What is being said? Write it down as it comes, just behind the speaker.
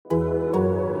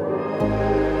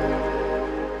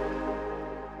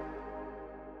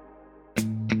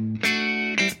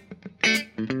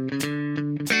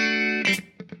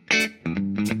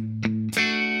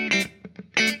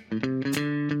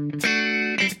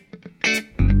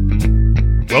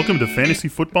Welcome to Fantasy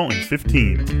Football in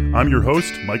 15. I'm your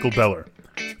host, Michael Beller.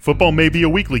 Football may be a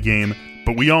weekly game,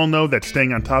 but we all know that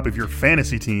staying on top of your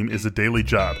fantasy team is a daily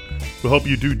job. We'll help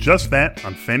you do just that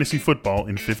on Fantasy Football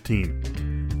in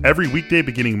 15. Every weekday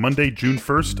beginning Monday, June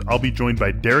 1st, I'll be joined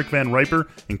by Derek Van Riper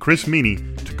and Chris Meany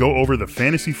to go over the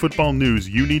fantasy football news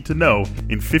you need to know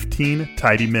in 15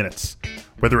 tidy minutes.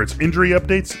 Whether it's injury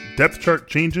updates, depth chart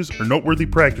changes, or noteworthy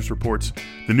practice reports,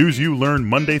 the news you learn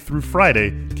Monday through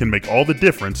Friday can make all the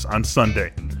difference on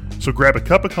Sunday. So grab a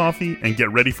cup of coffee and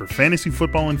get ready for Fantasy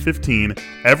Football in 15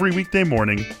 every weekday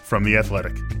morning from The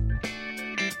Athletic.